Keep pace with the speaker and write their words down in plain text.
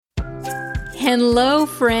Hello,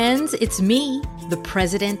 friends. It's me, the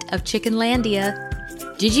president of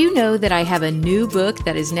Chickenlandia. Did you know that I have a new book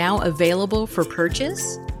that is now available for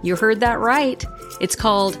purchase? You heard that right. It's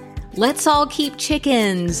called Let's All Keep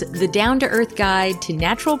Chickens, the down-to-earth guide to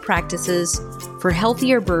natural practices for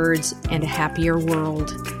healthier birds and a happier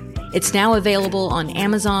world. It's now available on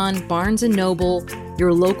Amazon, Barnes & Noble,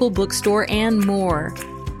 your local bookstore, and more.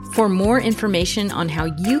 For more information on how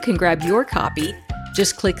you can grab your copy,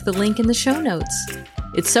 just click the link in the show notes.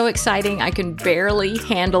 It's so exciting, I can barely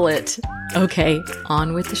handle it. Okay,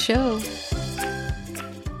 on with the show.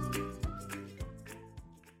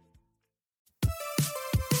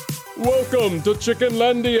 Welcome to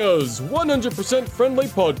Chickenlandia's 100% friendly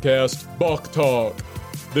podcast, Bok Talk.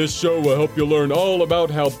 This show will help you learn all about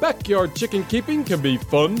how backyard chicken keeping can be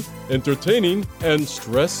fun, entertaining, and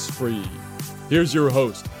stress-free. Here's your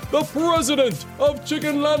host, the president of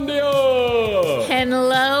Chickenlandia!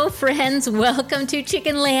 Hello, friends. Welcome to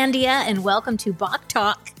Chickenlandia and welcome to Bok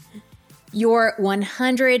Talk, your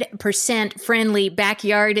 100% friendly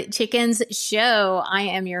backyard chickens show. I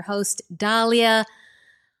am your host, Dahlia,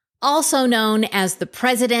 also known as the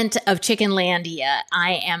president of Chickenlandia.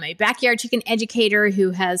 I am a backyard chicken educator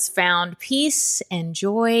who has found peace and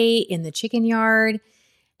joy in the chicken yard,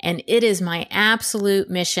 and it is my absolute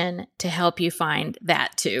mission to help you find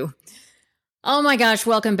that too. Oh my gosh,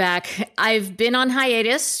 welcome back. I've been on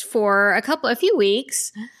hiatus for a few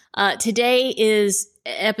weeks. Today is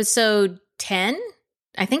episode 10.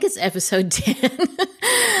 I think it's episode 10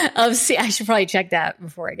 I should probably check that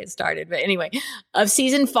before I get started. But anyway, of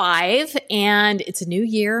season 5, and it's a new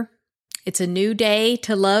year. It's a new day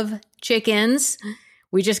to love chickens.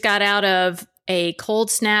 We just got out of a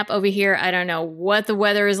cold snap over here. I don't know what the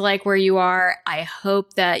weather is like where you are. I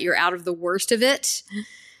hope that you're out of the worst of it.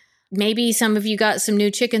 Maybe some of you got some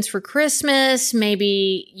new chickens for Christmas.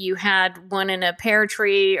 Maybe you had one in a pear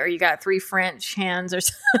tree, or you got 3 French hens or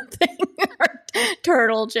something, or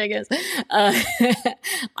turtle chickens.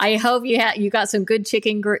 I hope you got some good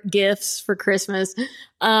chicken gifts for Christmas.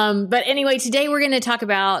 But anyway, today we're going to talk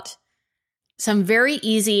about some very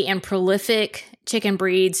easy and prolific chicken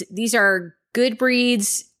breeds. These are good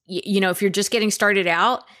breeds, if you're just getting started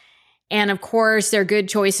out. And of course, they're good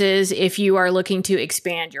choices if you are looking to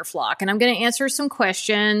expand your flock. And I'm going to answer some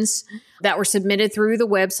questions that were submitted through the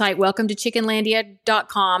website, welcome to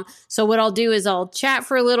chickenlandia.com. So what I'll do is I'll chat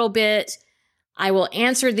for a little bit. I will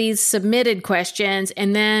answer these submitted questions,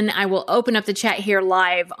 and then I will open up the chat here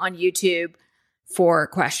live on YouTube for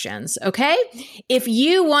questions. Okay? If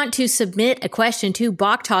you want to submit a question to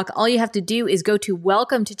Bok Talk, all you have to do is go to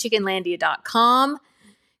welcome to chickenlandia.com.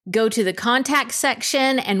 Go to the contact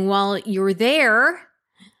section, and while you're there,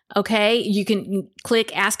 okay, you can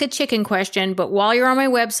click Ask a Chicken Question, but while you're on my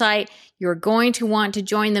website, you're going to want to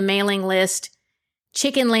join the mailing list,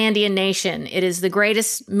 Chickenlandia Nation. It is the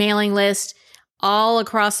greatest mailing list all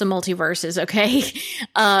across the multiverses, okay?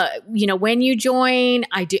 When you join,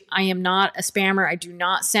 I am not a spammer. I do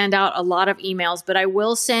not send out a lot of emails, but I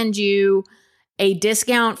will send you a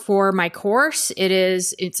discount for my course.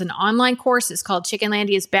 It's an online course. It's called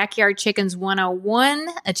Chickenlandia's Backyard Chickens 101,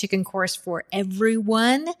 a chicken course for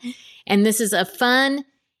everyone. And this is a fun,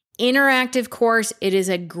 interactive course. It is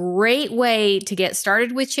a great way to get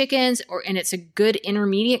started with chickens, and it's a good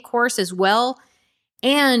intermediate course as well.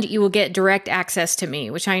 And you will get direct access to me,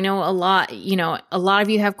 which I know a lot of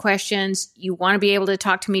you have questions. You want to be able to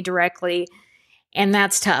talk to me directly. And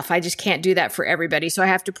that's tough. I just can't do that for everybody. So I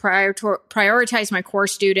have to prioritize my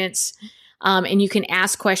course students. And you can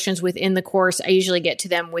ask questions within the course. I usually get to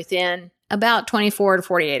them within about 24 to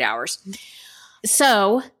 48 hours.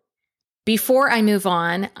 So before I move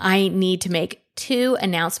on, I need to make 2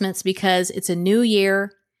 announcements because it's a new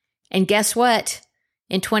year. And guess what?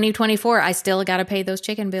 In 2024, I still got to pay those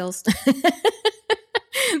chicken bills.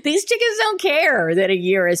 These chickens don't care that a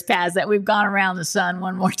year has passed, that we've gone around the sun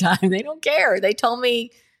one more time. They don't care. They told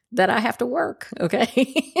me that I have to work.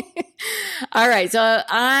 Okay. All right. So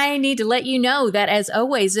I need to let you know that, as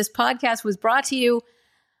always, this podcast was brought to you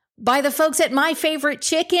by the folks at My Favorite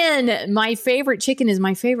Chicken. My Favorite Chicken is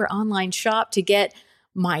my favorite online shop to get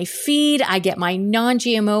my feed. I get my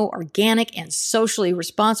non-GMO, organic, and socially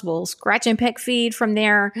responsible scratch and peck feed from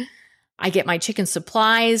there. I get my chicken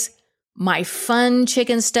supplies, my fun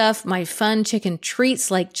chicken stuff, my fun chicken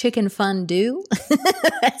treats like chicken fondue.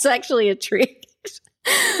 That's actually a treat.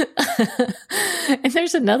 And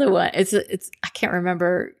there's another one. It's I can't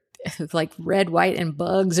remember, like red, white, and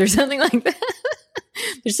bugs or something like that.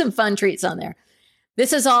 There's some fun treats on there.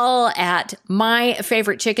 This is all at My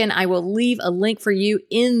Favorite Chicken. I will leave a link for you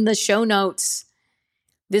in the show notes.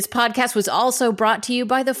 This podcast was also brought to you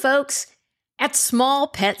by the folks at Small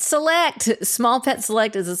Pet Select. Small Pet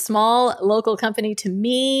Select is a small local company to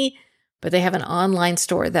me, but they have an online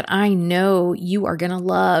store that I know you are going to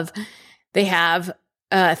love. They have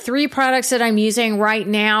 3 products that I'm using right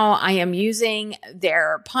now. I am using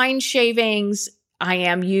their pine shavings.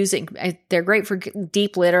 They're great for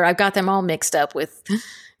deep litter. I've got them all mixed up with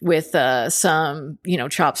some,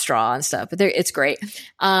 chopped straw and stuff, but it's great.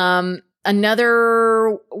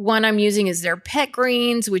 Another one I'm using is their Pet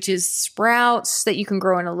Greens, which is sprouts that you can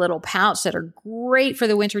grow in a little pouch that are great for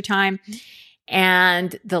the wintertime.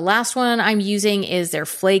 And the last one I'm using is their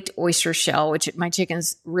flaked oyster shell, which my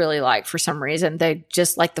chickens really like for some reason. They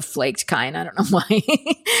just like the flaked kind. I don't know why.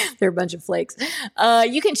 They're a bunch of flakes.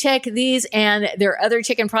 You can check these and their other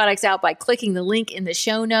chicken products out by clicking the link in the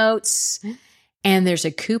show notes. And there's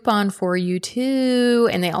a coupon for you too.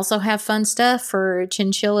 And they also have fun stuff for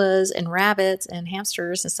chinchillas and rabbits and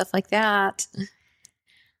hamsters and stuff like that.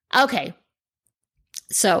 Okay.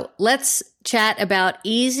 So let's chat about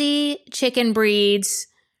easy chicken breeds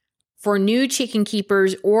for new chicken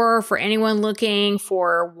keepers or for anyone looking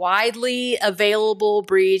for widely available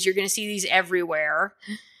breeds. You're going to see these everywhere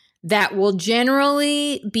that will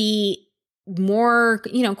generally be more,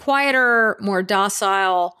 quieter, more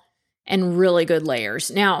docile, and really good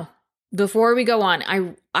layers. Now, before we go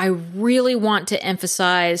on, I really want to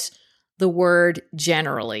emphasize the word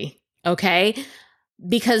generally, okay?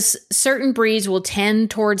 Because certain breeds will tend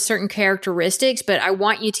towards certain characteristics, but I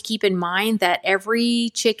want you to keep in mind that every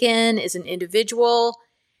chicken is an individual.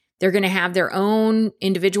 They're going to have their own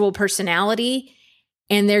individual personality,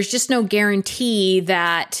 and there's just no guarantee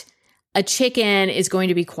that a chicken is going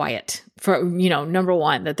to be quiet. For, number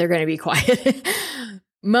one, that they're going to be quiet.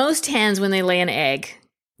 Most hens, when they lay an egg,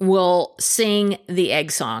 will sing the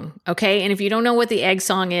egg song, okay? And if you don't know what the egg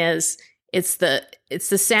song is, it's the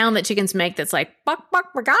sound that chickens make that's like, buck,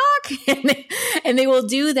 buck, buck, buck. And they will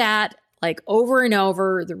do that like over and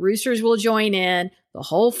over. The roosters will join in. The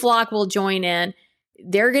whole flock will join in.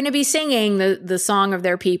 They're going to be singing the song of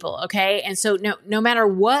their people, okay? And so no matter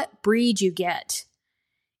what breed you get,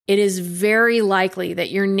 it is very likely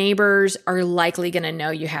that your neighbors are likely going to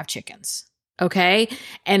know you have chickens. Okay.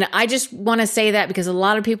 And I just want to say that because a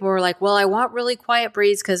lot of people are like, well, I want really quiet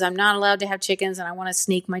breeds because I'm not allowed to have chickens and I want to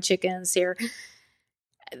sneak my chickens here.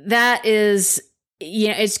 That is,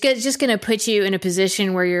 it's just going to put you in a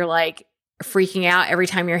position where you're like freaking out every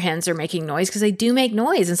time your hens are making noise because they do make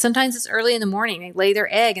noise. And sometimes it's early in the morning. They lay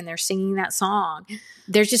their egg and they're singing that song.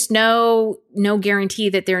 There's just no guarantee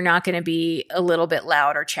that they're not going to be a little bit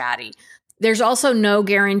loud or chatty. There's also no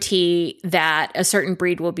guarantee that a certain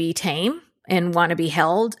breed will be tame and want to be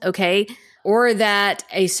held, okay? Or that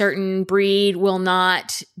a certain breed will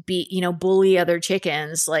not be, bully other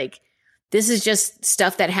chickens. Like, this is just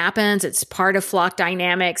stuff that happens. It's part of flock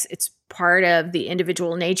dynamics. It's part of the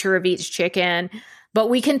individual nature of each chicken. But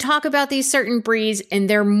we can talk about these certain breeds, and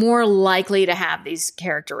they're more likely to have these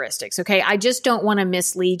characteristics, okay? I just don't want to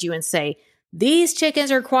mislead you and say, these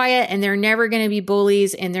chickens are quiet and they're never going to be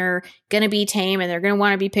bullies and they're going to be tame and they're going to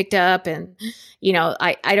want to be picked up. And,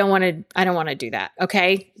 I don't want to do that.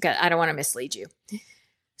 Okay. I don't want to mislead you.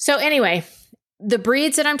 So anyway, the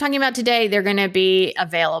breeds that I'm talking about today, they're going to be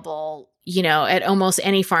available, at almost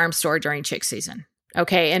any farm store during chick season.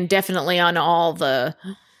 Okay. And definitely on all the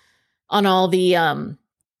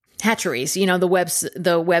hatcheries, the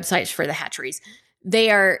websites for the hatcheries.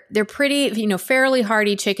 They're pretty, fairly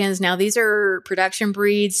hardy chickens. Now, these are production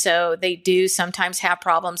breeds, so they do sometimes have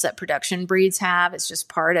problems that production breeds have. It's just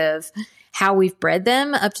part of how we've bred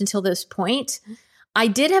them up until this point. I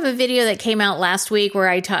did have a video that came out last week where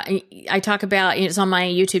I talk about, it's on my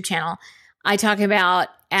YouTube channel. I talk about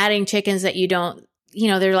adding chickens that you don't,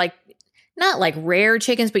 they're like, not like rare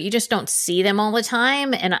chickens, but you just don't see them all the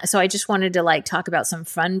time. And so I just wanted to talk about some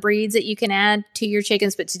fun breeds that you can add to your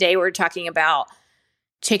chickens. But today we're talking about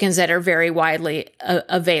chickens that are very widely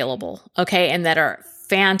available, okay, and that are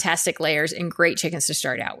fantastic layers and great chickens to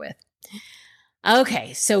start out with.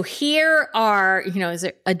 Okay, so here are, is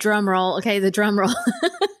it a drum roll? Okay, the drum roll.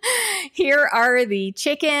 Here are the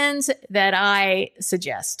chickens that I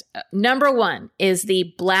suggest. Number 1 is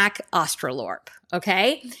the Black Australorp,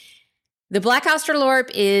 okay? The Black Australorp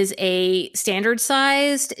is a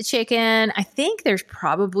standard-sized chicken. I think there's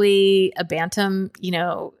probably a bantam,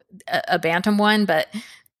 a bantam one, but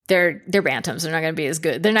they're bantams. They're not going to be as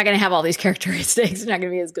good. They're not going to have all these characteristics. They're not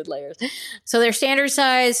going to be as good layers. So they're standard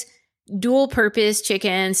size, dual purpose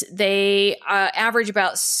chickens. They average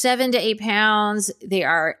about 7 to 8 pounds. They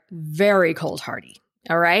are very cold hardy.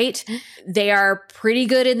 All right. They are pretty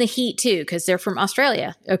good in the heat too, because they're from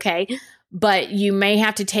Australia. Okay. but you may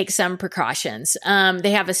have to take some precautions.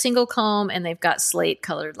 They have a single comb and they've got slate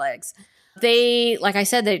colored legs. They, like I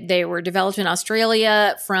said, they were developed in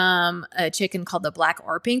Australia from a chicken called the Black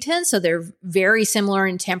Orpington. So they're very similar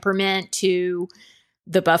in temperament to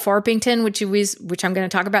the Buff Orpington, which I'm going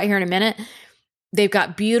to talk about here in a minute. They've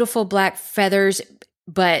got beautiful black feathers,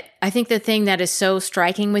 but I think the thing that is so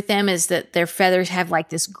striking with them is that their feathers have like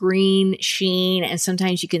this green sheen, and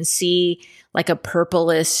sometimes you can see like a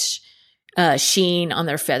purplish sheen on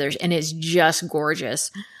their feathers, and it's just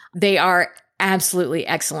gorgeous. They are absolutely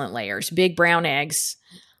excellent layers, big brown eggs.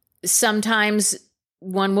 Sometimes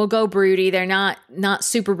one will go broody. They're not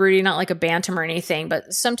super broody, not like a bantam or anything,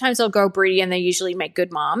 but sometimes they'll go broody, and they usually make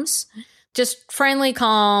good moms. Just friendly,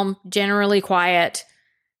 calm, generally quiet.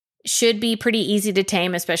 Should be pretty easy to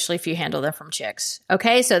tame, especially if you handle them from chicks.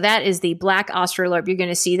 Okay, so that is the Black Australorp. You're going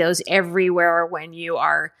to see those everywhere when you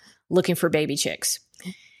are looking for baby chicks.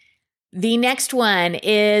 The next one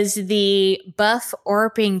is the Buff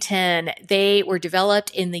Orpington. They were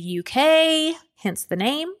developed in the UK, hence the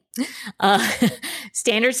name.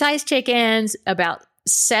 Standard size chickens, about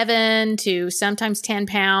 7 to sometimes 10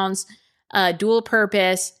 pounds, dual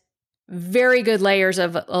purpose, very good layers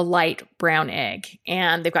of a light brown egg.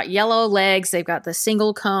 And they've got yellow legs. They've got the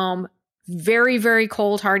single comb, very, very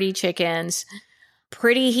cold hardy chickens,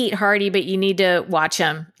 pretty heat hardy, but you need to watch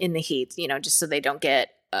them in the heat, just so they don't get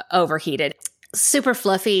overheated. Super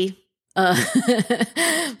fluffy,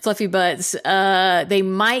 fluffy butts. They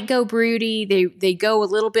might go broody. They go a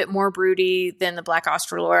little bit more broody than the Black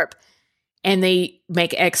Australorp, and they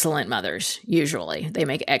make excellent mothers. Usually they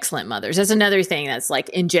make excellent mothers. That's another thing that's like,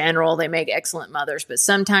 in general, they make excellent mothers, but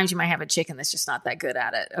sometimes you might have a chicken that's just not that good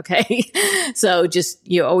at it. Okay. So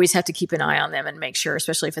you always have to keep an eye on them and make sure,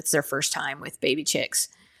 especially if it's their first time with baby chicks.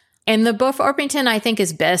 And the Buff Orpington, I think,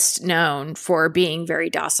 is best known for being very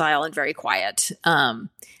docile and very quiet.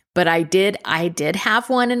 But I did have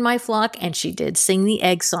one in my flock, and she did sing the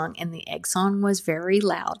egg song, and the egg song was very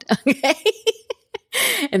loud. Okay.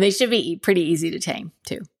 And they should be pretty easy to tame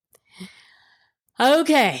too.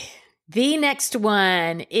 Okay. The next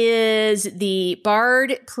one is the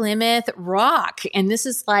Barred Plymouth Rock. And this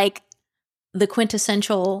is like the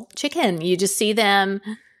quintessential chicken. You just see them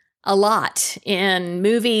a lot in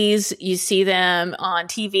movies. You see them on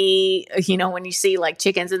TV. When you see like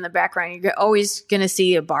chickens in the background, you're always going to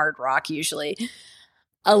see a barred rock usually.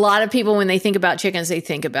 A lot of people, when they think about chickens, they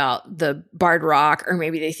think about the barred rock, or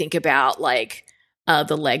maybe they think about like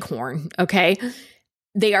the leghorn. Okay.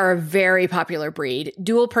 They are a very popular breed,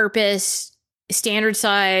 dual purpose, standard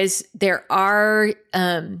size. There are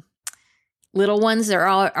little ones. There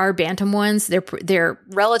are bantam ones. They're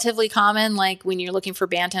relatively common. Like when you're looking for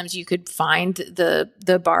bantams, you could find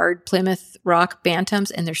the Barred Plymouth Rock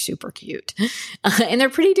bantams, and they're super cute. And they're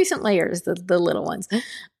pretty decent layers, the little ones.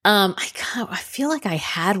 I feel like I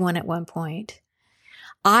had one at one point.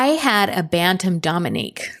 I had a Bantam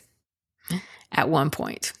Dominique at one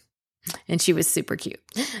point, and she was super cute.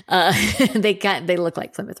 They look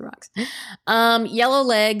like Plymouth Rocks. Yellow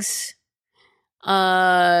legs,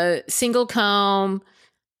 single comb.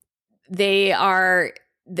 They are,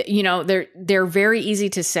 they're very easy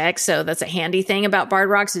to sex. So that's a handy thing about barred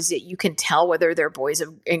rocks, is that you can tell whether they're boys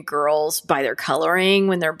and girls by their coloring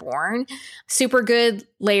when they're born. Super good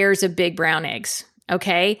layers of big brown eggs.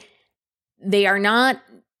 Okay. They are not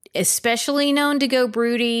especially known to go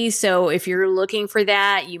broody. So if you're looking for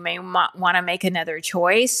that, you may want to make another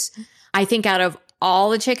choice. I think out of all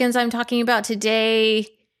the chickens I'm talking about today,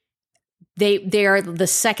 they are the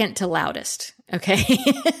second to loudest. Okay.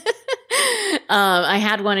 I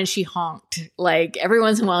had one and she honked. Like every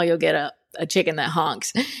once in a while you'll get a chicken that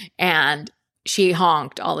honks, and she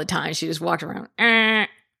honked all the time. She just walked around.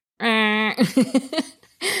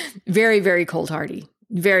 Very, very cold hardy.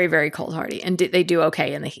 Very, very cold hardy. And they do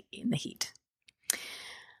okay in the heat.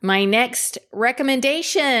 My next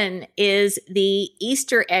recommendation is the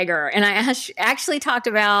Easter egger. And I actually talked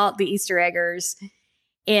about the Easter eggers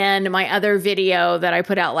in my other video that I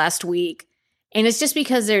put out last week. And it's just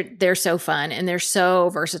because they're so fun and they're so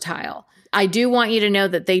versatile. I do want you to know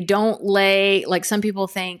that they don't lay, like some people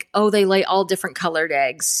think, oh, they lay all different colored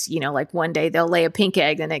eggs. Like one day they'll lay a pink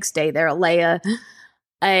egg, the next day they'll lay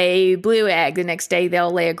a blue egg, the next day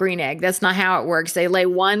they'll lay a green egg. That's not how it works. They lay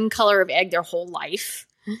one color of egg their whole life.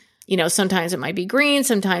 Sometimes it might be green,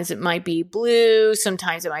 sometimes it might be blue,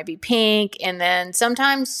 sometimes it might be pink, and then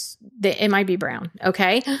sometimes it might be brown.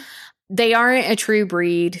 Okay. They aren't a true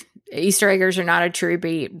breed. Easter eggers are not a true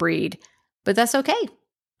breed, but that's okay.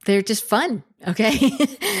 They're just fun. Okay.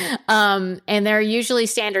 And they're usually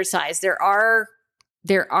standard size. There are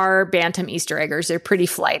there are bantam Easter eggers. They're pretty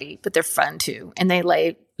flighty, but they're fun too. And they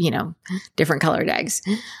lay, different colored eggs.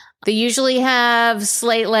 They usually have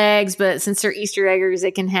slate legs, but since they're Easter eggers,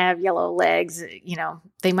 they can have yellow legs.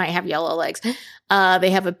 They might have yellow legs.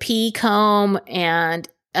 They have a pea comb, and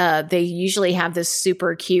they usually have this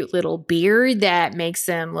super cute little beard that makes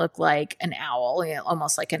them look like an owl,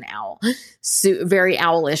 almost like an owl. So, very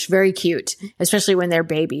owlish, very cute, especially when they're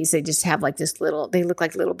babies. They just have like they look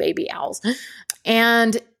like little baby owls.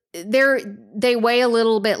 And they weigh a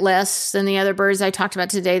little bit less than the other birds I talked about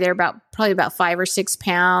today. They're probably about 5 or 6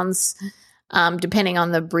 pounds, depending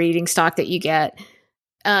on the breeding stock that you get.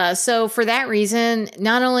 So for that reason,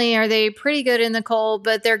 not only are they pretty good in the cold,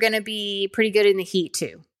 but they're going to be pretty good in the heat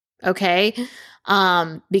too. Okay.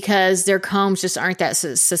 Because their combs just aren't that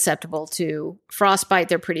susceptible to frostbite.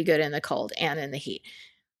 They're pretty good in the cold and in the heat.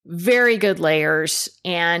 Very good layers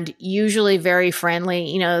and usually very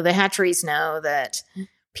friendly. The hatcheries know that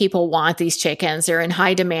people want these chickens. They're in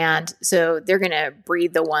high demand. So they're going to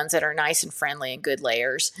breed the ones that are nice and friendly and good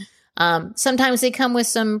layers. Sometimes they come with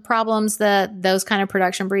some problems that those kind of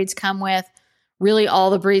production breeds come with. Really,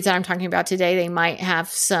 all the breeds that I'm talking about today, they might have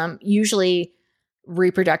some usually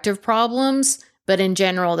reproductive problems, but in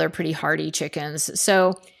general, they're pretty hardy chickens.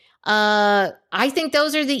 So I think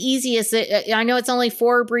those are the easiest. I know it's only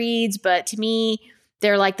 4 breeds, but to me,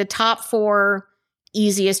 they're like the top 4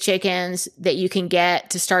 easiest chickens that you can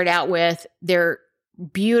get to start out with. They're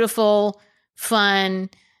beautiful, fun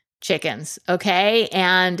chickens, okay?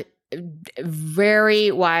 And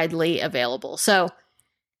very widely available. So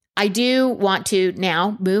I do want to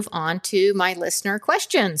now move on to my listener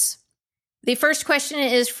questions. The first question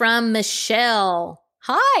is from Michelle.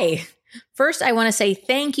 Hi. First, I want to say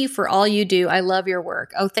thank you for all you do. I love your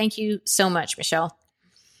work. Oh, thank you so much, Michelle.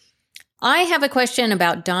 I have a question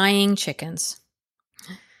about dying chickens.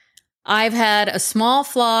 I've had a small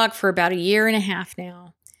flock for about 1.5 years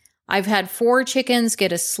now. I've had 4 chickens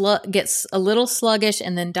get a little sluggish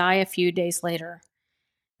and then die a few days later.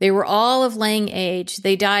 They were all of laying age.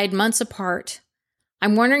 They died months apart.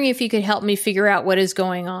 I'm wondering if you could help me figure out what is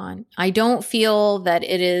going on. I don't feel that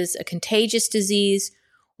it is a contagious disease,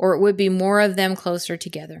 or it would be more of them closer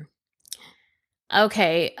together.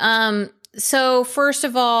 Okay. So first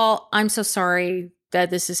of all, I'm so sorry that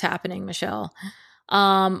this is happening, Michelle.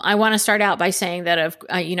 I want to start out by saying that,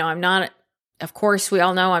 I'm not, of course, we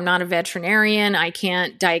all know I'm not a veterinarian. I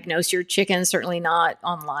can't diagnose your chicken, certainly not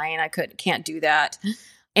online. I can't do that.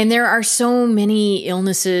 And there are so many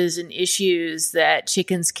illnesses and issues that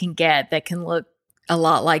chickens can get that can look a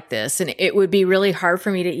lot like this. And it would be really hard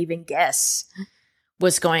for me to even guess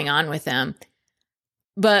what's going on with them.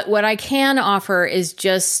 But what I can offer is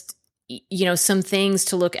just, some things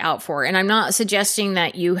to look out for. And I'm not suggesting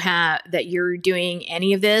that you're doing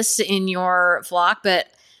any of this in your flock, but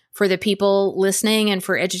for the people listening and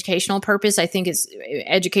for educational purposes, I think it's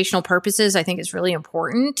really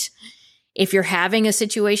important, if you're having a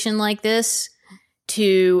situation like this,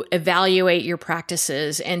 to evaluate your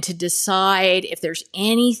practices and to decide if there's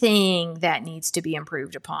anything that needs to be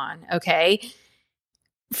improved upon. Okay.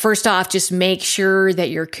 First off, just make sure that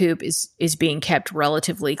your coop is being kept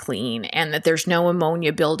relatively clean and that there's no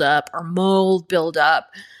ammonia buildup or mold buildup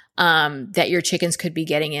that your chickens could be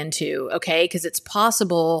getting into. Okay. Because it's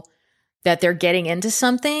possible that they're getting into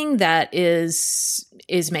something that is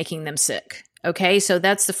making them sick. Okay. So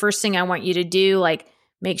that's the first thing I want you to do. Like,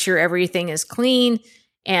 make sure everything is clean.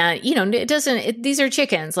 And, these are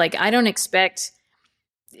chickens. Like, I don't expect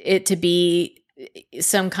it to be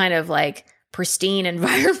some kind of like pristine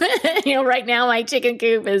environment. Right now my chicken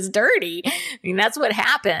coop is dirty. I mean, that's what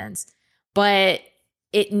happens. But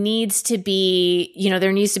it needs to be,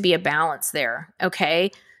 there needs to be a balance there.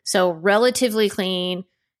 Okay. So relatively clean.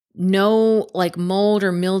 No like mold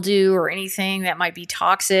or mildew or anything that might be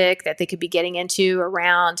toxic that they could be getting into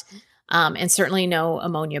around, and certainly no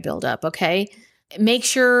ammonia buildup. Okay. Make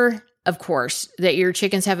sure, of course, that your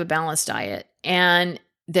chickens have a balanced diet and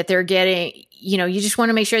that they're getting, you just want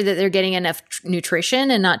to make sure that they're getting enough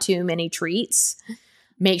nutrition and not too many treats.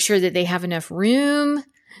 Make sure that they have enough room.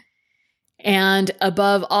 And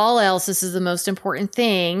above all else, this is the most important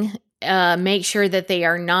thing. Make sure that they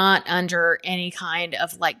are not under any kind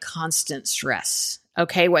of like constant stress.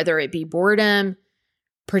 Okay. Whether it be boredom,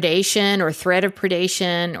 predation, or threat of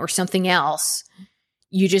predation, or something else.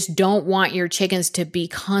 You just don't want your chickens to be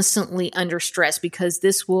constantly under stress, because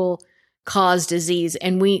this will cause disease.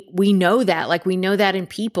 And we know that, like we know that in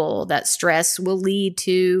people, that stress will lead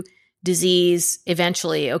to disease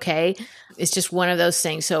eventually. Okay. It's just one of those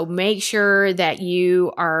things. So make sure that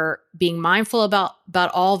you are being mindful about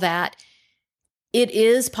all that. It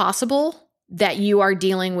is possible that you are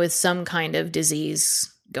dealing with some kind of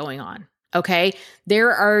disease going on. Okay.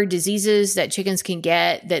 There are diseases that chickens can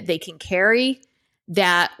get that they can carry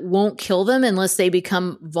that won't kill them unless they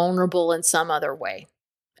become vulnerable in some other way.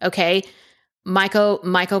 Okay.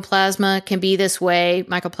 Mycoplasma can be this way.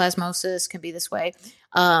 Mycoplasmosis can be this way.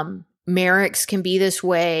 Marek's can be this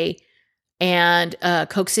way. And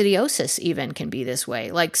coccidiosis even can be this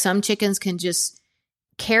way. Like some chickens can just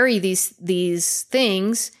carry these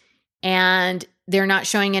things and they're not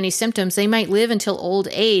showing any symptoms. They might live until old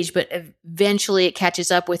age, but eventually it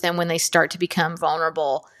catches up with them when they start to become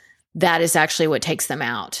vulnerable. That is actually what takes them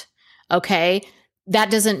out. Okay. That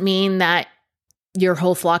doesn't mean that your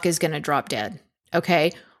whole flock is going to drop dead.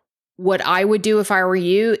 Okay. What I would do if I were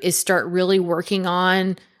you is start really working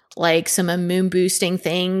on like some immune boosting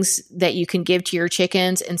things that you can give to your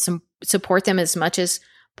chickens and support them as much as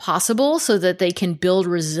possible so that they can build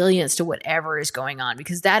resilience to whatever is going on,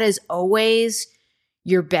 because that is always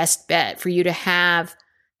your best bet for you to have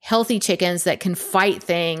healthy chickens that can fight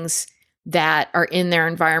things that are in their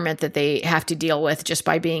environment that they have to deal with just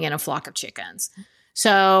by being in a flock of chickens.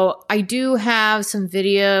 So I do have some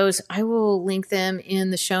videos. I will link them in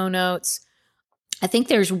the show notes. I think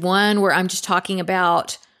there's one where I'm just talking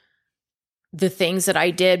about the things that I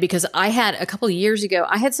did, because I had a couple of years ago,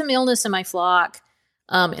 I had some illness in my flock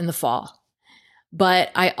in the fall.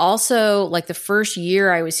 But I also, like the first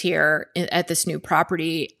year I was here at this new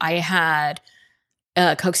property, I had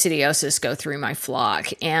coccidiosis go through my flock.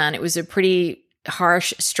 And it was a pretty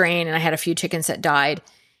harsh strain. And I had a few chickens that died.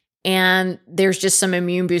 And there's just some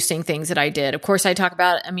immune boosting things that I did. Of course, I talk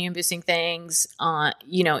about immune boosting things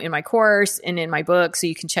in my course and in my book. So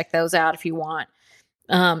you can check those out if you want.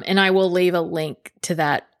 And I will leave a link to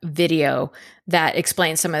that video that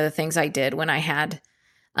explains some of the things I did when I had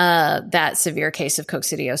that severe case of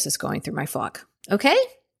coccidiosis going through my flock. Okay.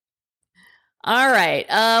 All right.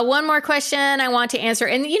 One more question I want to answer.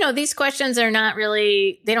 And, these questions are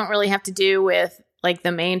they don't really have to do with like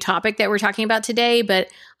the main topic that we're talking about today, but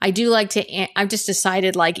I do like to, I've just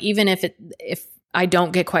decided like, even if I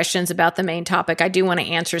don't get questions about the main topic, I do want to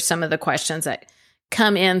answer some of the questions that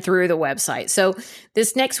come in through the website. So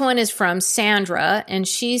this next one is from Sandra, and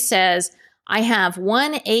she says, I have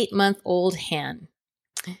one 8-month-old hen.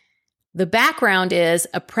 The background is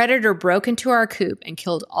a predator broke into our coop and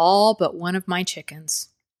killed all but one of my chickens.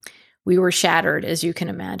 We were shattered, as you can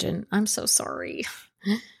imagine. I'm so sorry.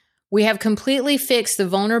 We have completely fixed the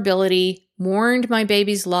vulnerability, mourned my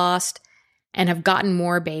babies lost, and have gotten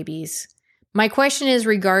more babies. My question is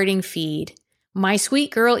regarding feed. My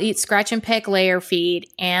sweet girl eats scratch and peck layer feed,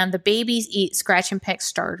 and the babies eat scratch and peck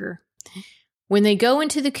starter. When they go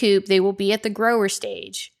into the coop, they will be at the grower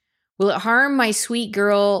stage. Will it harm my sweet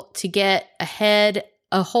girl to get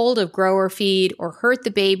a hold of grower feed, or hurt the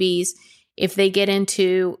babies if they get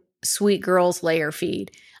into sweet girl's layer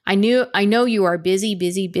feed? I know you are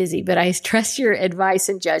busy, but I trust your advice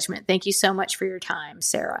and judgment. Thank you so much for your time,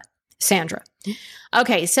 Sandra.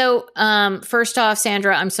 Okay, so first off,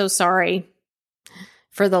 Sandra, I'm so sorry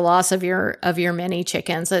for the loss of your many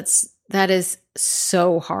chickens. That is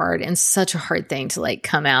so hard, and such a hard thing to like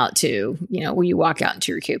come out to, when you walk out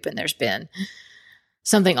into your coop and there's been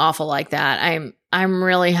something awful like that. I'm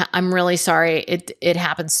really sorry. It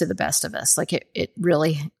happens to the best of us. Like it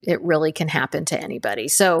really can happen to anybody.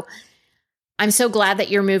 So I'm so glad that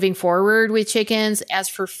you're moving forward with chickens. As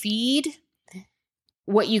for feed,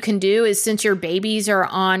 what you can do is, since your babies are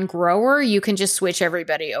on grower, you can just switch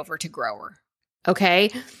everybody over to grower. Okay.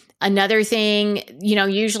 Another thing,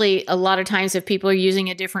 usually a lot of times if people are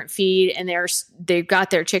using a different feed and they've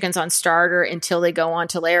got their chickens on starter until they go on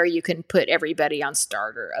to layer, you can put everybody on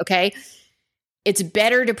starter. Okay. It's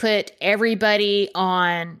better to put everybody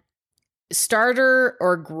on starter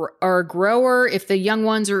or grower. If the young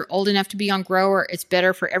ones are old enough to be on grower, it's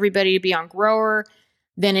better for everybody to be on grower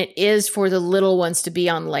than it is for the little ones to be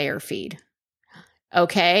on layer feed.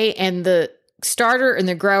 Okay. And the starter and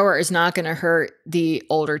the grower is not going to hurt the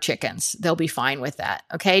older chickens. They'll be fine with that.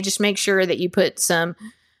 Okay. Just make sure that you put an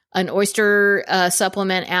oyster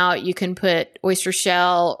supplement out. You can put oyster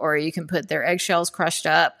shell, or you can put their eggshells crushed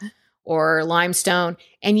up, or limestone.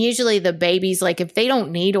 And usually the babies, like if they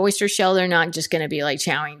don't need oyster shell, they're not just going to be like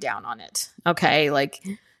chowing down on it. Okay. Like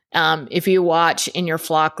if you watch in your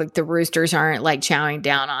flock, like the roosters aren't like chowing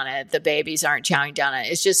down on it. The babies aren't chowing down on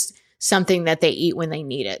it. It's just something that they eat when they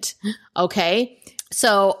need it. Okay.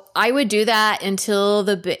 So I would do that until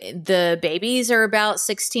the babies are about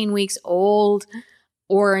 16 weeks old,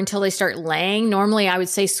 or until they start laying. Normally I would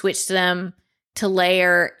say switch them to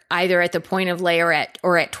layer either at the point of layer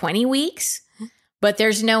or at 20 weeks. But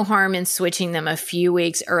there's no harm in switching them a few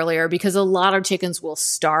weeks earlier because a lot of chickens will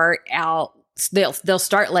start out, they'll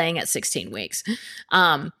start laying at 16 weeks.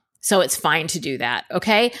 So it's fine to do that.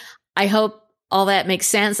 Okay. I hope all that makes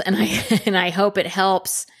sense. And I hope it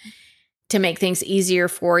helps to make things easier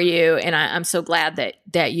for you. And I'm so glad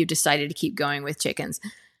that you decided to keep going with chickens.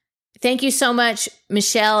 Thank you so much,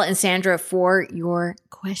 Michelle and Sandra, for your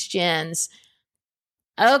questions.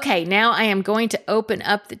 Okay, now I am going to open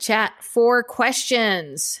up the chat for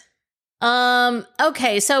questions.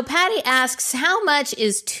 Okay, so Patty asks, how much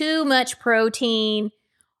is too much protein,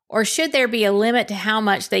 or should there be a limit to how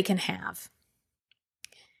much they can have?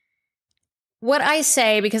 What I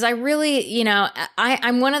say, because I really,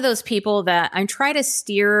 I'm one of those people that I try to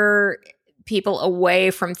steer people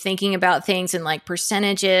away from thinking about things in like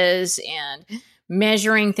percentages and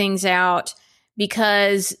measuring things out,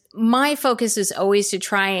 because my focus is always to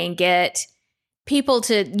try and get people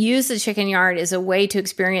to use the chicken yard as a way to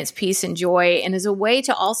experience peace and joy, and as a way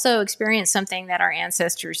to also experience something that our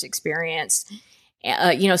ancestors experienced,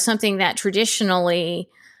 something that traditionally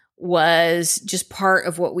was just part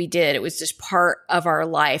of what we did. It was just part of our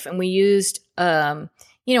life. And we used, a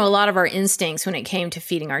lot of our instincts when it came to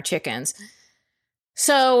feeding our chickens.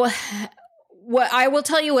 So what I will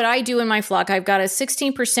tell you what I do in my flock, I've got a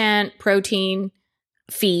 16% protein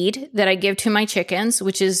feed that I give to my chickens,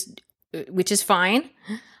 which is fine.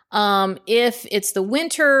 If it's the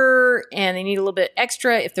winter and they need a little bit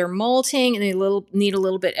extra, if they're molting and they need a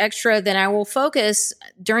little bit extra, then I will focus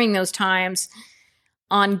during those times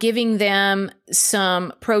on giving them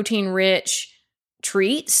some protein-rich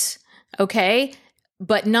treats, okay?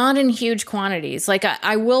 But not in huge quantities. Like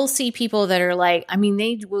I will see people that are like,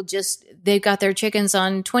 they've got their chickens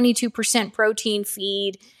on 22% protein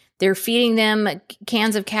feed. They're feeding them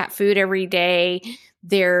cans of cat food every day.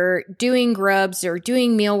 They're doing grubs, they're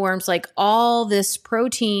doing mealworms, like all this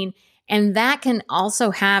protein. And that can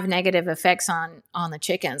also have negative effects on the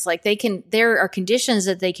chickens. Like there are conditions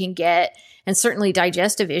that they can get, and certainly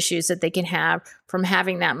digestive issues that they can have from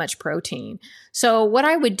having that much protein. So what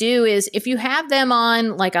I would do is, if you have them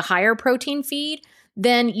on like a higher protein feed,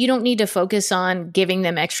 then you don't need to focus on giving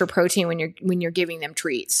them extra protein when you're giving them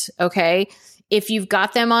treats. Okay. If you've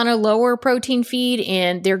got them on a lower protein feed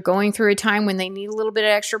and they're going through a time when they need a little bit of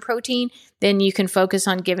extra protein, then you can focus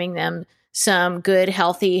on giving them some good,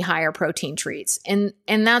 healthy, higher protein treats. And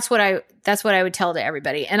that's what I would tell to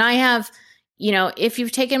everybody. And I have, if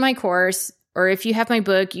you've taken my course or if you have my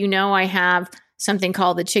book, I have something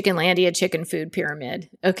called the Chickenlandia Chicken Food Pyramid.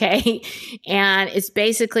 Okay. And it's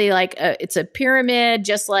basically like it's a pyramid,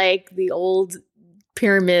 just like the old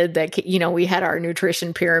pyramid that, we had our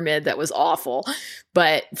nutrition pyramid that was awful,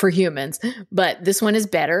 but for humans, but this one is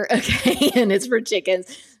better. Okay. And it's for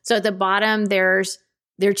chickens. So at the bottom, there's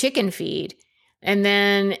their chicken feed, and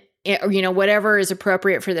then, whatever is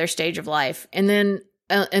appropriate for their stage of life. And then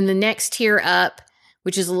in the next tier up,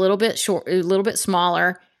 which is a little bit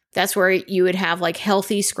smaller, that's where you would have like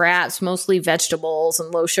healthy scraps, mostly vegetables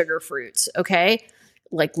and low sugar fruits. Okay.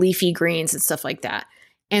 Like leafy greens and stuff like that.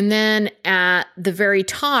 And then at the very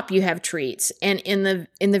top, you have treats. And in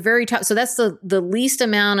the very top, so that's the least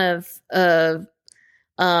amount of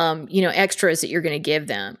extras that you're going to give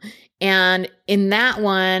them. And in that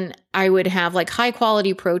one, I would have like high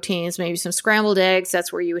quality proteins, maybe some scrambled eggs.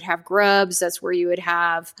 That's where you would have grubs. That's where you would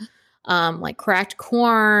have like cracked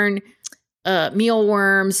corn,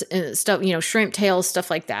 mealworms, and stuff, shrimp tails, stuff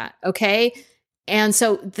like that. Okay. And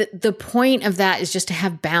so the point of that is just to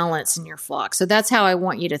have balance in your flock. So that's how I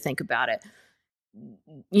want you to think about it.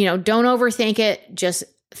 Don't overthink it. Just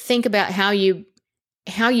think about how you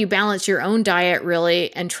balance your own diet,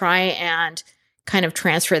 really, and try and kind of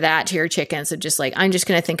transfer that to your chickens, of just like, I'm just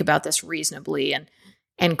going to think about this reasonably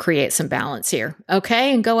and create some balance here.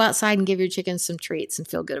 Okay. And go outside and give your chickens some treats and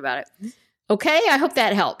feel good about it. Okay. I hope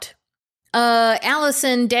that helped.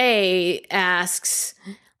 Allison Day asks,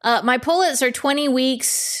 my pullets are 20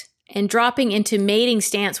 weeks and dropping into mating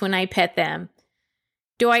stance when I pet them.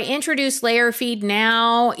 Do I introduce layer feed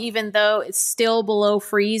now, even though it's still below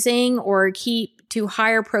freezing, or keep to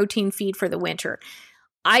higher protein feed for the winter?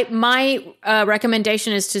 My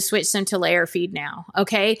recommendation is to switch them to layer feed now.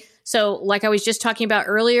 Okay. So like I was just talking about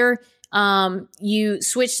earlier, you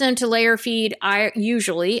switch them to layer feed,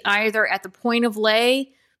 usually either at the point of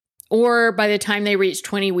lay, or by the time they reach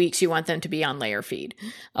 20 weeks, you want them to be on layer feed.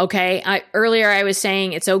 Okay. Earlier I was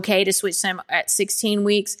saying it's okay to switch them at 16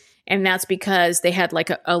 weeks. And that's because they had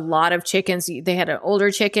like a lot of chickens. They had an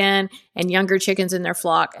older chicken and younger chickens in their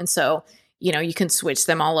flock. And so, you can switch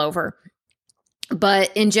them all over.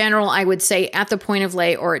 But in general, I would say at the point of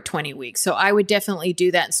lay or at 20 weeks. So I would definitely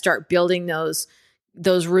do that and start building those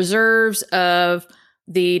those reserves of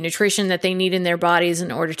the nutrition that they need in their bodies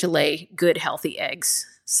in order to lay good, healthy eggs.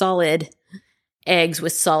 Solid eggs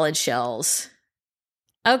with solid shells.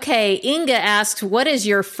 Okay, Inga asks, what is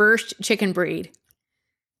your first chicken breed?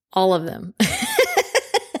 All of them.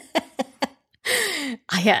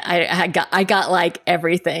 I got like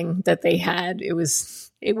everything that they had. It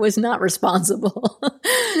was not responsible.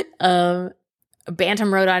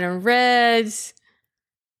 Bantam Rhode Island Reds,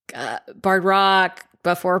 Barred Rock,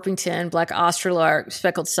 Buff Orpington, Black Australorp,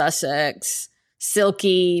 Speckled Sussex,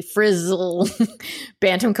 Silky, Frizzle,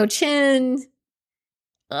 Bantam Cochin,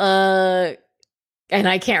 and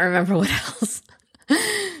I can't remember what else,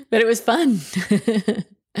 but it was fun.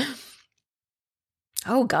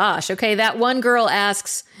 Oh gosh. Okay. That one girl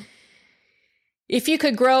asks, if you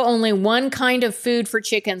could grow only one kind of food for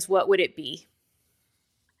chickens, what would it be?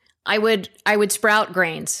 I would sprout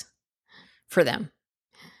grains for them.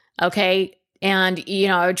 Okay. And,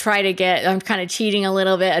 I would try to I'm kind of cheating a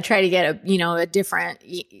little bit. I try to get a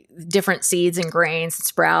different seeds and grains,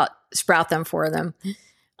 sprout them for them.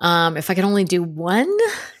 If I could only do one,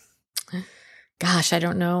 gosh, I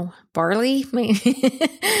don't know. Barley, maybe.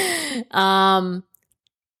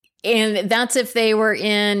 And that's if they were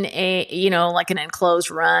in like an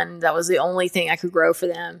enclosed run. That was the only thing I could grow for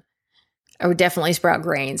them. I would definitely sprout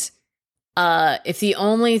grains. If the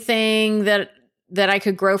only thing that I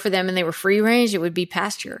could grow for them and they were free range, it would be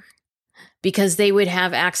pasture, because they would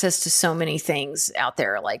have access to so many things out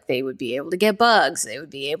there. Like they would be able to get bugs. They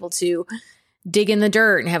would be able to dig in the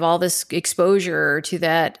dirt and have all this exposure to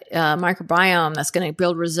that microbiome that's going to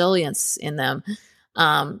build resilience in them.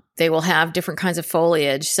 They will have different kinds of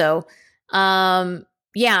foliage. So,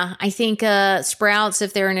 I think sprouts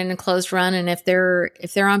if they're in an enclosed run, and if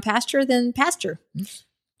they're on pasture, then pasture.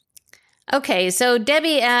 Okay, so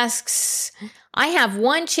Debbie asks, I have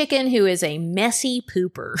one chicken who is a messy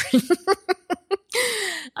pooper.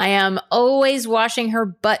 I am always washing her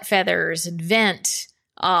butt feathers and vent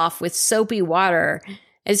off with soapy water.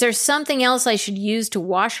 Is there something else I should use to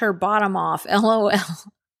wash her bottom off? LOL.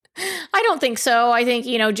 I don't think so. I think,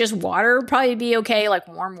 just water would probably be okay, like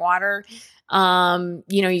warm water.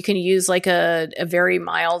 You can use like a very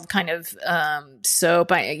mild kind of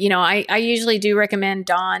soap. I usually do recommend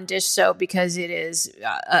Dawn dish soap because it is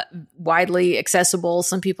widely accessible.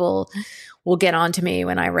 Some people will get on to me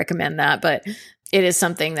when I recommend that, but it is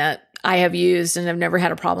something that I have used and I've never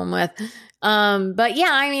had a problem with. But yeah,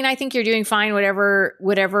 I think you're doing fine,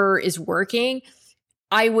 whatever is working.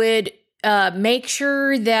 I would make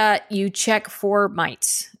sure that you check for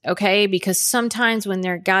mites, okay? Because sometimes when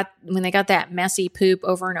they got that messy poop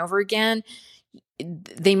over and over again,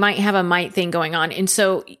 they might have a mite thing going on.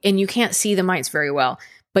 And you can't see the mites very well,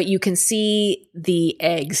 but you can see the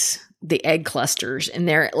eggs, the egg clusters, and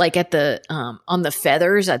they're like at the on the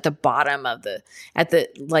feathers at the bottom of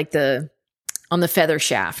on the feather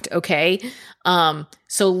shaft, okay?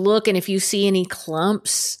 So look, and if you see any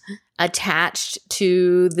clumps attached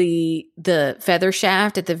to the feather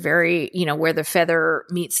shaft at the very, where the feather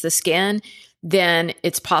meets the skin, then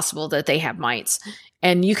it's possible that they have mites.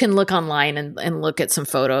 And you can look online and look at some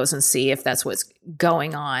photos and see if that's what's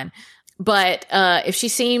going on. But if she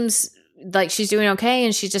seems like she's doing okay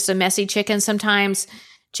and she's just a messy chicken, sometimes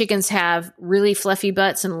chickens have really fluffy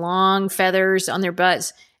butts and long feathers on their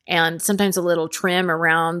butts. And sometimes a little trim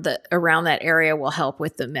around that area will help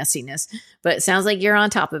with the messiness. But it sounds like you're on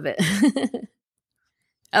top of it.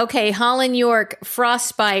 Okay, Holland York,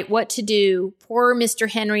 frostbite, what to do? Poor Mr.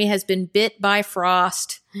 Henry has been bit by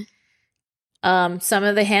frost. Some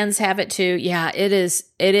of the hens have it too. Yeah, it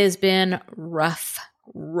has been rough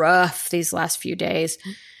these last few days.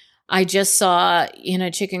 I just saw in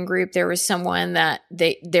a chicken group, there was someone that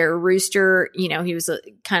their rooster, he was a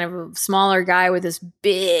kind of a smaller guy with this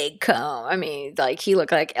big comb. He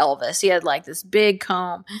looked like Elvis. He had like this big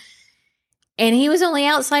comb and he was only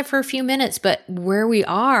outside for a few minutes, but where we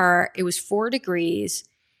are, it was 4 degrees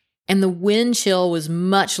and the wind chill was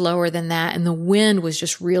much lower than that. And the wind was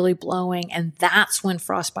just really blowing. And that's when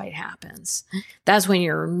frostbite happens. That's when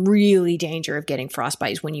you're in really danger of getting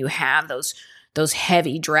frostbite, is when you have those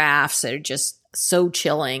heavy drafts that are just so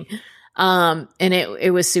chilling. And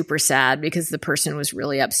it was super sad because the person was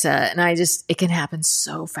really upset. And it can happen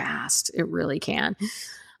so fast. It really can.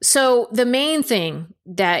 So the main thing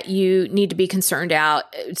that you need to be concerned about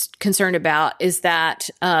is that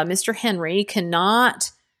Mr. Henry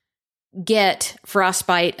cannot get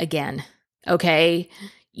frostbite again. Okay.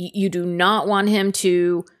 You do not want him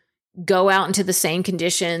to go out into the same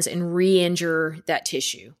conditions and re-injure that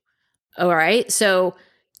tissue. All right. So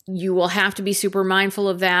you will have to be super mindful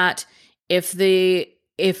of that. If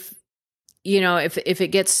if it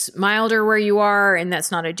gets milder where you are and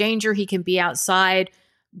that's not a danger, he can be outside.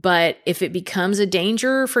 But if it becomes a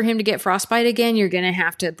danger for him to get frostbite again, you're going to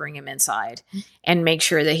have to bring him inside and make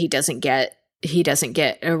sure that he doesn't get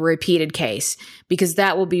a repeated case, because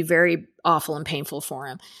that will be very awful and painful for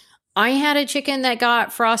him. I had a chicken that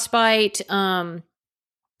got frostbite a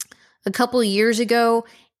couple of years ago,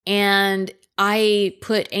 and I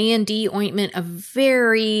put A&D ointment, a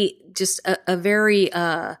very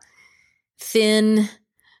thin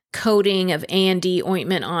coating of A&D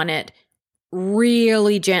ointment on it,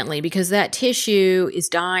 really gently, because that tissue is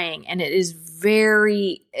dying, and it is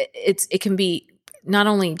it can be not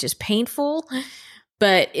only just painful,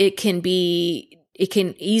 but it can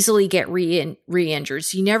easily get re-injured.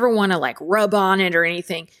 So you never want to like rub on it or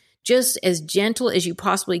anything. Just as gentle as you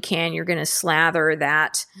possibly can, you're going to slather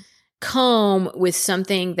that comb with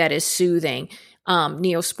something that is soothing.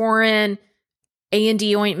 Neosporin,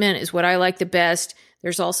 A&D ointment is what I like the best.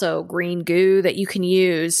 There's also green goo that you can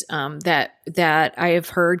use that I have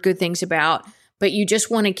heard good things about. But you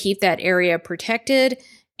just want to keep that area protected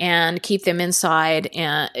and keep them inside,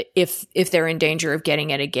 and if they're in danger of getting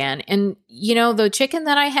it again. And the chicken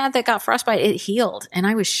that I had that got frostbite, it healed, and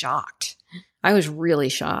I was shocked. I was really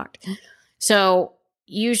shocked. So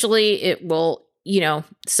usually it will,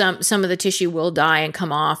 some of the tissue will die and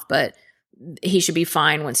come off, but he should be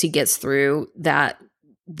fine once he gets through that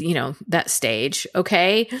that stage.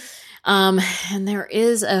 Okay. And there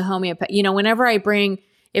is a homeopath, whenever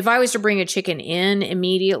if I was to bring a chicken in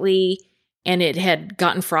immediately and it had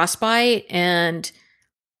gotten frostbite, and,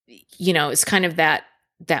 it's kind of that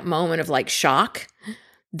moment of like shock,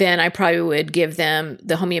 then I probably would give them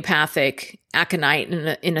the homeopathic aconite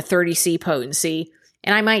in a 30C potency.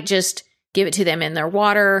 And I might just give it to them in their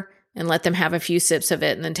water and let them have a few sips of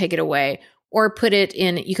it and then take it away. Or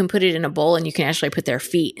you can put it in a bowl, and you can actually put their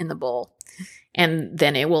feet in the bowl, and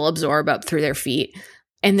then it will absorb up through their feet.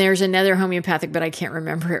 And there's another homeopathic, but I can't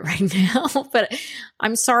remember it right now. But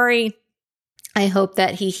I'm sorry. I hope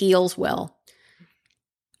that he heals well.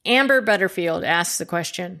 Amber Butterfield asks the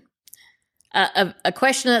question, a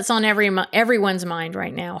question that's on everyone's mind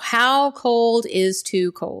right now. How cold is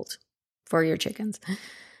too cold for your chickens?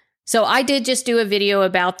 So I did just do a video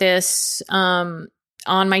about this on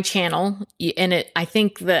my channel, and I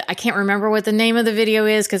can't remember what the name of the video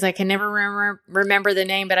is, because I can never remember the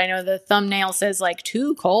name, but I know the thumbnail says like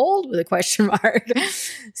too cold with a question mark.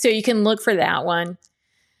 So you can look for that one.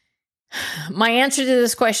 My answer to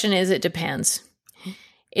this question is it depends.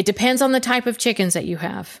 It depends on the type of chickens that you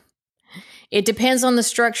have. It depends on the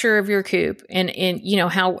structure of your coop and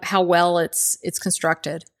how well it's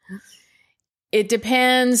constructed. It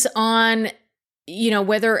depends on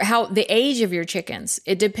how the age of your chickens.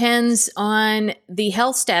 It depends on the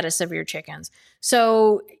health status of your chickens.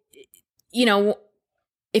 So,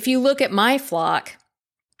 if you look at my flock,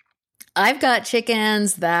 I've got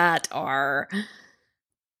chickens that are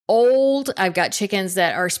old. I've got chickens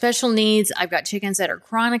that are special needs. I've got chickens that are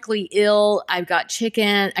chronically ill. I've got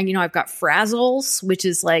I've got frazzles, which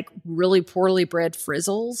is like really poorly bred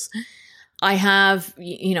frizzles. I have,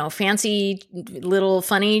 fancy little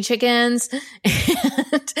funny chickens,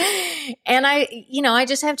 and I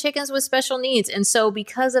just have chickens with special needs. And so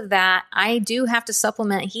because of that, I do have to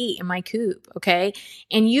supplement heat in my coop. Okay.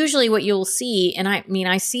 And usually what you'll see, and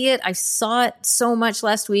I see it, I saw it so much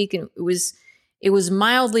last week, and it was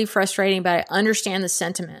mildly frustrating, but I understand the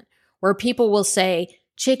sentiment where people will say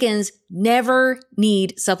chickens never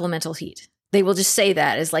need supplemental heat. They will just say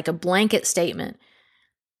that as like a blanket statement.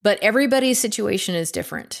 But everybody's situation is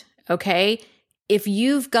different, okay? If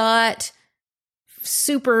you've got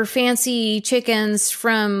super fancy chickens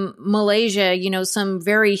from Malaysia, some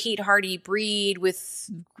very heat-hardy breed with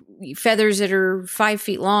feathers that are 5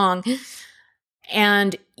 feet long,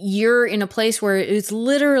 and you're in a place where it's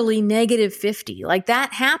literally -50, like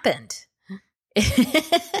that happened.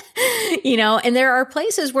 And there are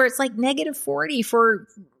places where it's like -40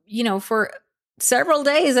 for several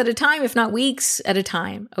days at a time, if not weeks at a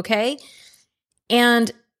time. Okay.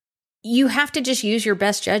 And you have to just use your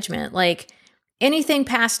best judgment. Like anything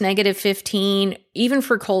past -15, even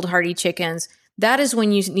for cold hardy chickens, that is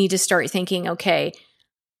when you need to start thinking, okay,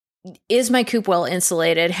 is my coop well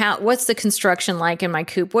insulated? What's the construction like in my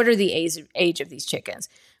coop? What are the age of these chickens?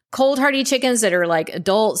 Cold hardy chickens that are like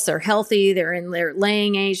adults, they're healthy, they're in their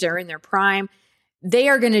laying age, they're in their prime. They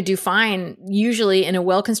are going to do fine, usually in a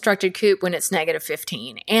well-constructed coop when it's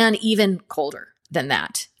 -15, and even colder than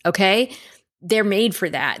that, okay? They're made for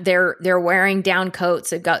that. They're wearing down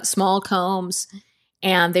coats. They've got small combs,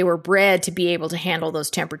 and they were bred to be able to handle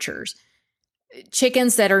those temperatures.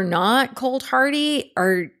 Chickens that are not cold hardy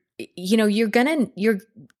you're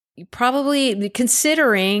probably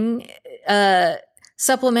considering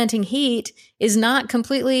supplementing heat is not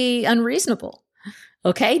completely unreasonable.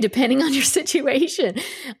 Okay, depending on your situation.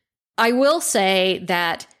 I will say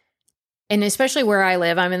that, and especially where I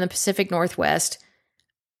live, I'm in the Pacific Northwest,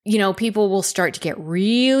 people will start to get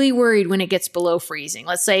really worried when it gets below freezing.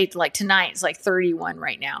 Let's say like tonight, it's like 31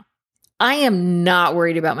 right now. I am not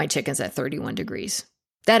worried about my chickens at 31 degrees.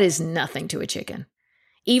 That is nothing to a chicken.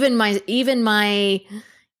 Even my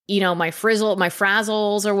my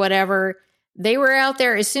frazzles or whatever, they were out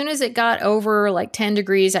there. As soon as it got over like 10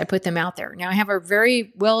 degrees, I put them out there. Now I have a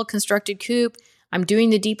very well constructed coop. I'm doing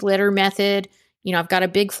the deep litter method. I've got a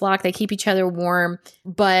big flock. They keep each other warm,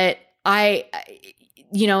 but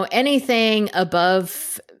anything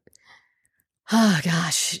above,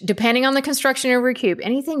 depending on the construction of your coop,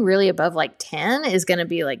 anything really above like 10 is going to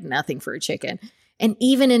be like nothing for a chicken. And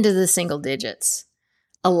even into the single digits,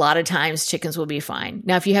 a lot of times chickens will be fine.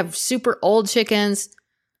 Now, if you have super old chickens,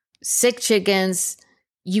 sick chickens,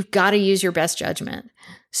 you've got to use your best judgment.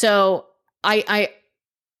 So I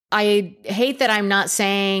hate that I'm not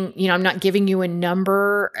saying, I'm not giving you a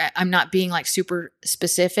number. I'm not being like super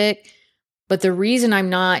specific. But the reason I'm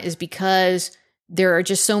not is because there are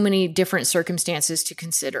just so many different circumstances to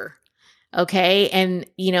consider. Okay. And,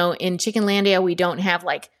 in Chickenlandia, we don't have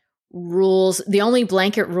like rules. The only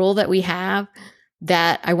blanket rule that we have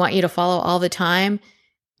that I want you to follow all the time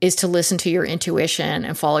is to listen to your intuition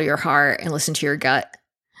and follow your heart and listen to your gut.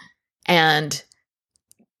 And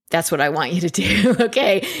that's what I want you to do.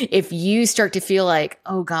 Okay. If you start to feel like,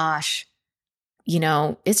 oh gosh,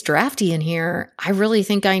 it's drafty in here, I really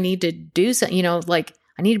think I need to do something, like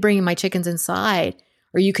I need to bring my chickens inside,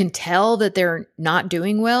 or you can tell that they're not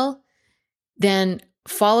doing well, then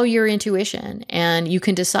follow your intuition and you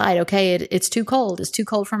can decide, okay, it's too cold. It's too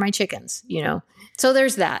cold for my chickens, So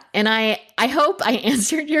there's that. And I hope I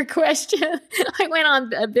answered your question. I went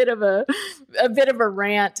on a bit of a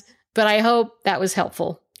rant, but I hope that was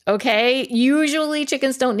helpful. Okay. Usually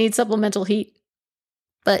chickens don't need supplemental heat,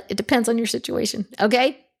 but it depends on your situation.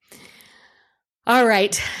 Okay. All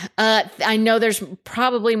right. I know there's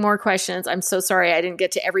probably more questions. I'm so sorry I didn't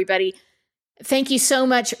get to everybody. Thank you so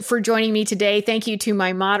much for joining me today. Thank you to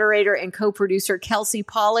my moderator and co-producer, Kelsey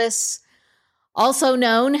Paulus, also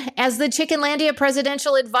known as the Chickenlandia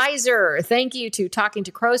Presidential Advisor. Thank you to Talking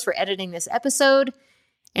to Crows for editing this episode,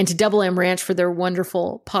 and to Double M Ranch for their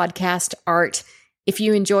wonderful podcast art. If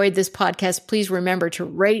you enjoyed this podcast, please remember to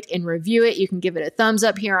rate and review it. You can give it a thumbs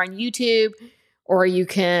up here on YouTube, or you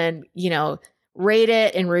can, rate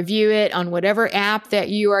it and review it on whatever app that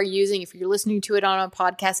you are using if you're listening to it on a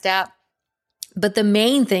podcast app. But the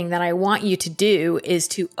main thing that I want you to do is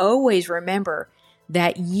to always remember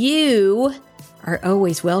that you are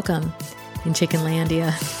always welcome in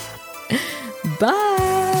Chickenlandia.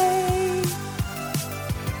 Bye.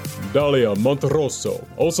 Dalia Monterroso,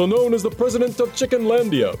 also known as the president of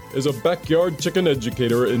Chickenlandia, is a backyard chicken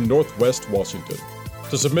educator in Northwest Washington.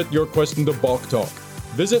 To submit your question to Bok Talk,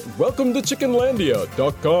 visit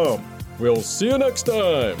welcometochickenlandia.com. We'll see you next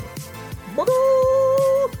time. Bye.